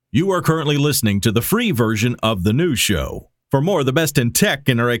You are currently listening to the free version of The News Show. For more of the best in tech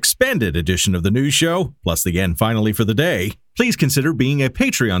in our expanded edition of The News Show, plus the end finally for the day, please consider being a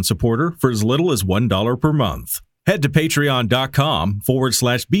Patreon supporter for as little as $1 per month. Head to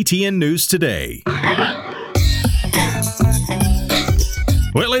patreon.com/BTN News today.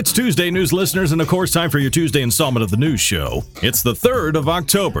 Well, it's Tuesday, news listeners, and of course, time for your Tuesday installment of The News Show. It's the 3rd of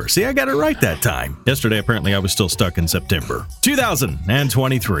October. See, I got it right that time. Yesterday, apparently, I was still stuck in September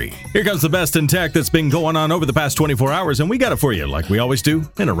 2023. Here comes the best in tech that's been going on over the past 24 hours, and we got it for you, like we always do,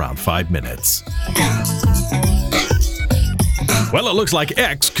 in around 5 minutes. Well, it looks like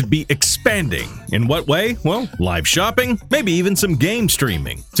X could be expanding. In what way? Well, live shopping, maybe even some game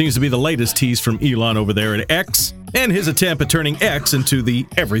streaming. Seems to be the latest tease from Elon over there at X, and his attempt at turning X into the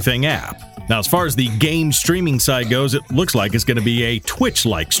everything app. Now, as far as the game streaming side goes, it looks like it's going to be a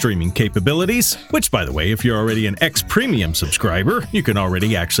Twitch-like streaming capabilities, which, by the way, if you're already an X Premium subscriber, you can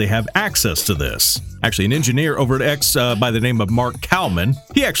already actually have access to this. Actually, an engineer over at X by the name of Mark Kalman,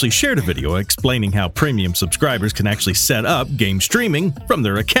 he actually shared a video explaining how premium subscribers can actually set up game streaming from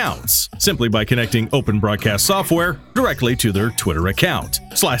their accounts, simply by connecting Open Broadcast software directly to their Twitter account,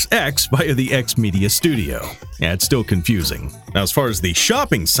 /X via the X Media Studio. Yeah, it's still confusing. Now, as far as the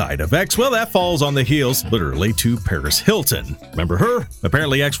shopping side of X, well, that falls on the heels, literally, to Paris Hilton. Remember her?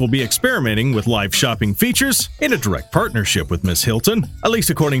 Apparently, X will be experimenting with live shopping features in a direct partnership with Miss Hilton, at least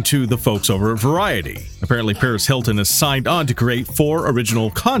according to the folks over at Variety. Apparently, Paris Hilton has signed on to create 4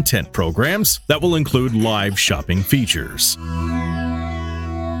 original content programs that will include live shopping features.